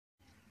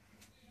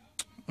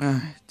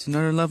It's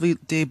another lovely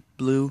day,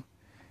 Blue.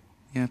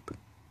 Yep.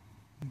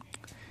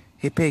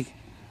 Hey, Pig.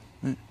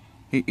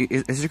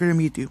 Is there gonna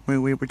be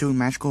we're doing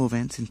magical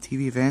events and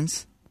TV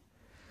events?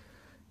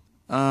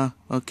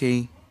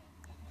 Okay.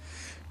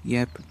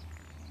 Yep.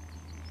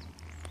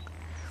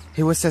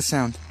 Hey, what's that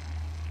sound?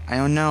 I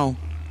don't know.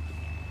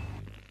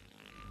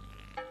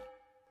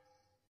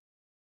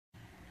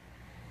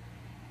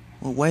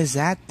 Well, what is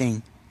that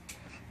thing?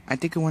 I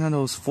think it's one of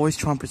those voice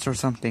trumpets or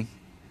something.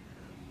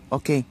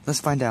 Okay,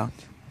 let's find out.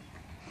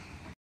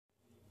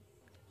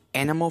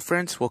 Animal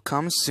Friends will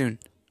come soon.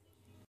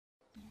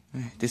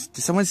 Did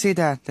someone say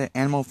that the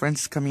Animal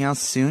Friends is coming out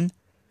soon?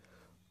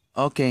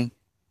 Okay,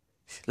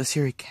 let's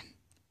hear it again.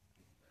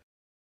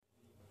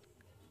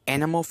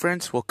 Animal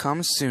Friends will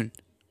come soon.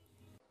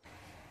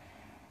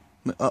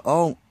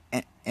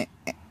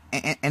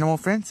 Animal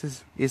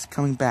Friends is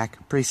coming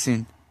back pretty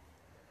soon.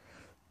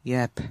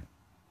 Yep.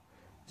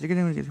 Is it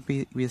gonna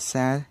be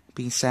sad?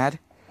 Being sad?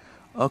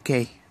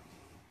 Okay.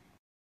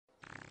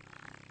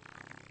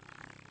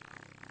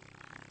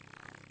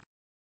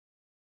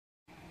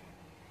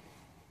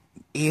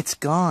 It's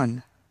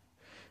gone.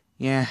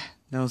 Yeah,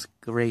 that was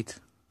great.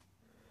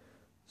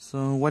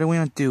 So what do we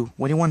want to do?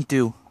 What do you want to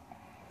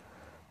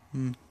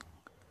do?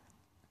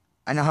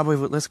 I know how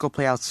about let's go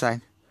play outside.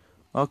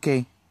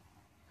 Okay.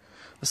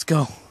 Let's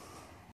go.